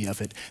beauty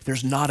of it.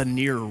 There's not a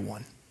nearer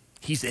one.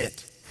 He's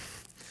it.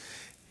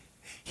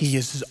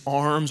 His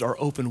arms are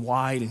open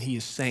wide and he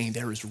is saying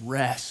there is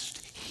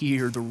rest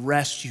here, the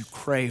rest you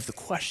crave. The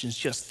question is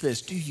just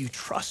this: do you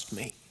trust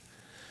me?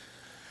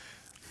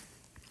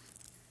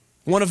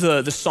 One of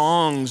the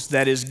songs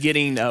that is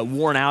getting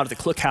worn out at the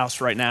Click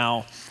House right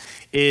now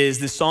is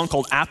this song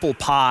called Apple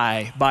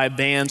Pie by a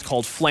band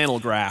called Flannel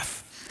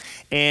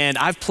Graph. And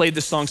I've played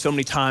this song so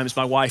many times,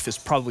 my wife is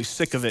probably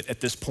sick of it at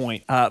this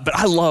point. But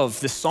I love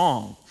this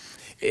song.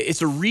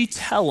 It's a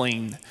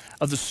retelling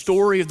of the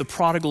story of the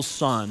prodigal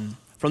son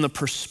from the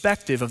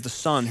perspective of the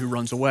son who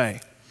runs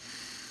away.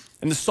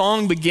 And the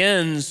song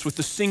begins with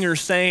the singer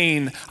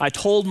saying, I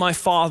told my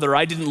father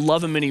I didn't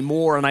love him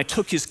anymore, and I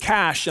took his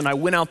cash and I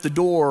went out the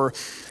door,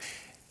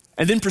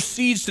 and then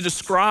proceeds to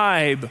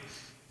describe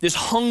this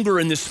hunger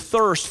and this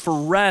thirst for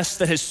rest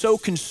that has so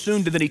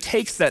consumed him that he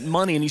takes that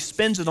money and he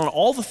spends it on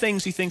all the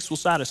things he thinks will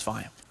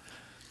satisfy him.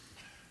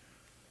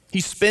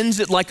 He spends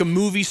it like a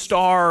movie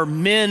star.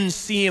 Men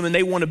see him and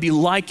they want to be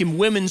like him.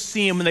 Women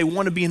see him and they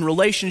want to be in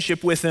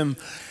relationship with him.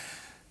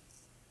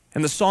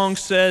 And the song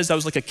says, I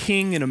was like a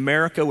king in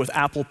America with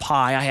apple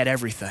pie. I had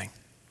everything.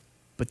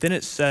 But then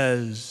it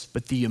says,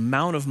 but the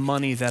amount of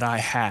money that I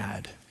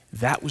had,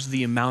 that was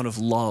the amount of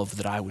love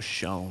that I was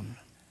shown.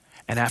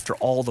 And after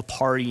all the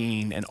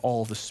partying and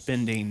all the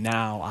spending,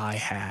 now I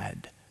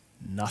had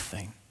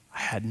nothing. I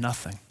had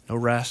nothing. No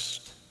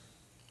rest,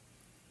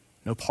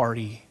 no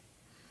party,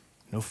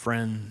 no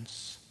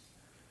friends,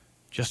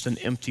 just an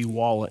empty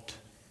wallet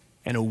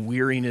and a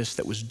weariness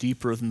that was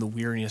deeper than the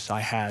weariness I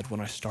had when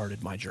I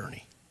started my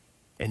journey.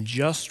 And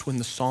just when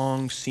the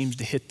song seems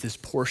to hit this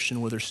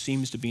portion where there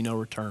seems to be no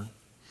return,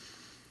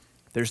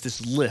 there's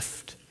this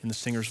lift in the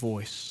singer's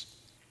voice.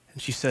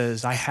 And she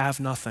says, I have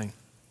nothing,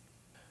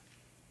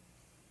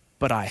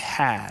 but I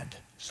had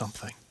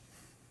something.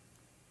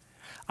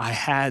 I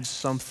had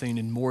something,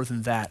 and more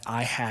than that,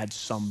 I had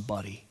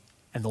somebody.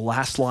 And the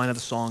last line of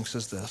the song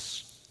says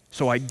this: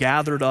 so I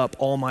gathered up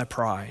all my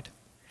pride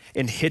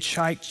and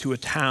hitchhiked to a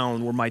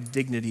town where my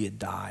dignity had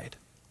died.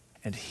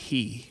 And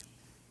he,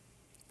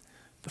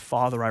 the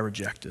father I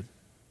rejected,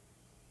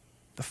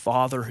 the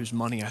father whose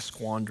money I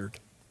squandered,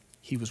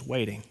 he was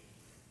waiting,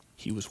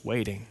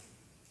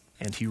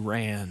 and he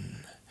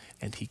ran,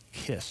 and he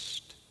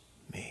kissed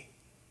me.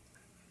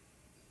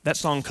 That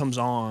song comes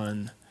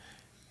on,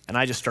 and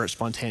I just start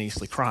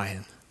spontaneously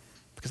crying,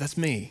 because that's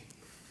me.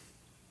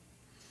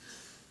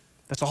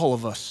 That's all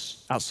of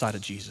us outside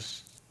of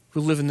Jesus.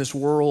 We live in this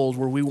world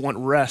where we want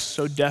rest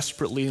so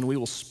desperately, and we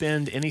will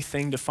spend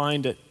anything to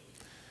find it.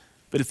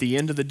 But at the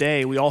end of the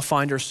day, we all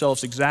find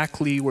ourselves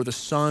exactly where the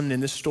son in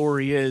this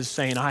story is,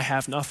 saying, I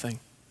have nothing.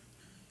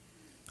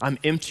 I'm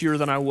emptier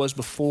than I was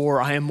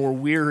before. I am more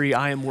weary.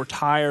 I am more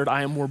tired.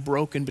 I am more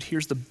broken. But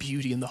here's the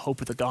beauty and the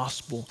hope of the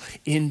gospel.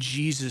 In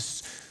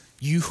Jesus,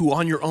 you who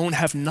on your own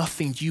have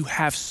nothing, you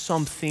have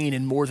something,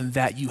 and more than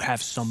that, you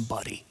have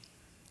somebody.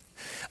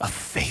 A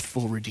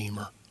faithful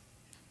Redeemer.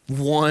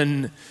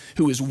 One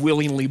who has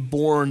willingly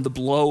borne the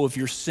blow of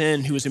your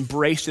sin, who has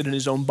embraced it in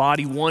his own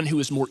body, one who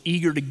is more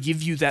eager to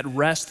give you that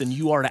rest than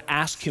you are to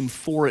ask him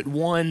for it,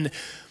 one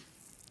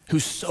who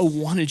so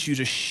wanted you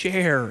to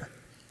share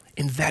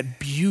in that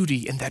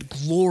beauty and that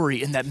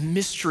glory and that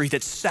mystery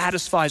that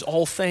satisfies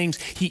all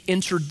things. He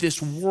entered this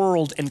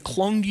world and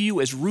clung to you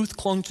as Ruth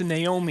clung to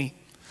Naomi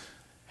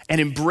and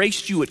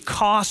embraced you at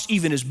cost,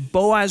 even as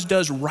Boaz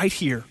does right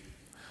here,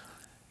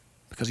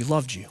 because he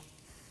loved you.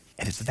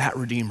 And it's that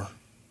Redeemer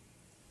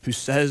who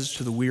says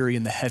to the weary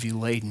and the heavy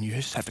laden, you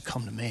just have to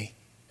come to me,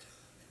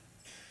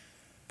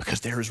 because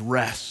there is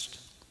rest,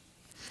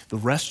 the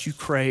rest you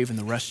crave and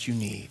the rest you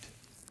need.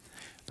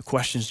 The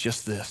question is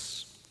just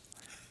this: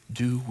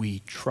 do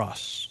we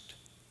trust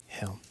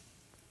him?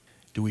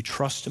 Do we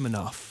trust him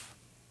enough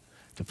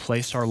to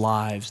place our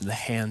lives in the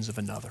hands of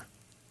another,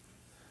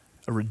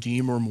 a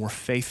Redeemer more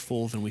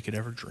faithful than we could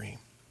ever dream,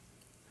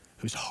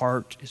 whose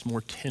heart is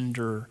more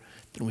tender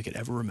than we could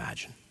ever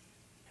imagine,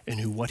 and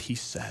who what he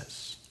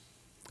says,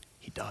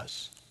 he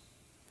does?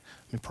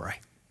 Let me pray.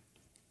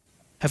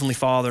 Heavenly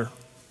Father,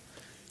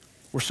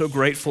 we're so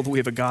grateful that we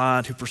have a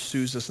God who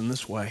pursues us in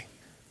this way.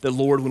 That,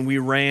 Lord, when we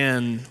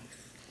ran,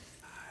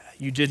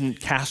 you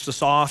didn't cast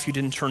us off, you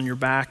didn't turn your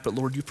back, but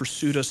Lord, you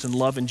pursued us in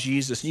love in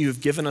Jesus, and you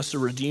have given us a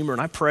Redeemer.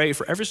 And I pray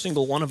for every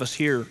single one of us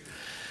here,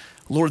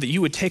 Lord, that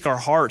you would take our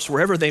hearts,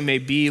 wherever they may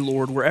be,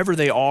 Lord, wherever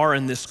they are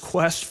in this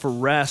quest for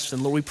rest.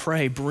 And Lord, we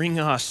pray, bring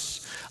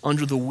us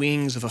under the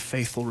wings of a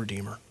faithful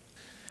Redeemer.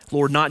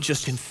 Lord, not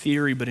just in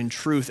theory, but in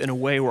truth, in a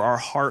way where our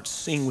hearts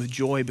sing with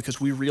joy because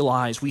we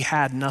realize we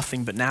had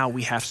nothing, but now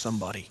we have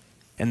somebody.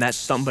 And that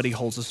somebody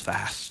holds us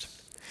fast.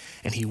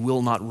 And he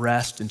will not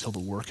rest until the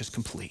work is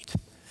complete.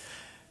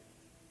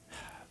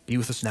 Be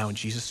with us now in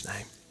Jesus'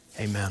 name.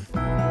 Amen.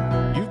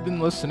 You've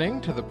been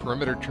listening to the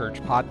Perimeter Church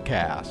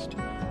podcast.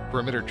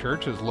 Perimeter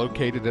Church is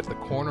located at the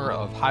corner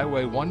of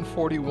Highway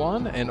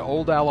 141 and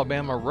Old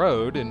Alabama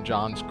Road in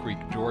Johns Creek,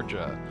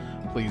 Georgia.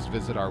 Please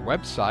visit our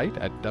website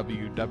at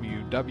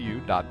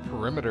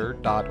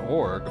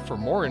www.perimeter.org for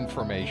more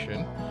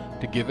information,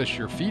 to give us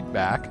your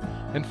feedback,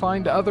 and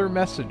find other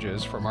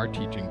messages from our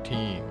teaching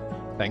team.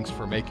 Thanks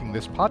for making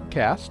this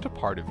podcast a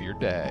part of your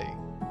day.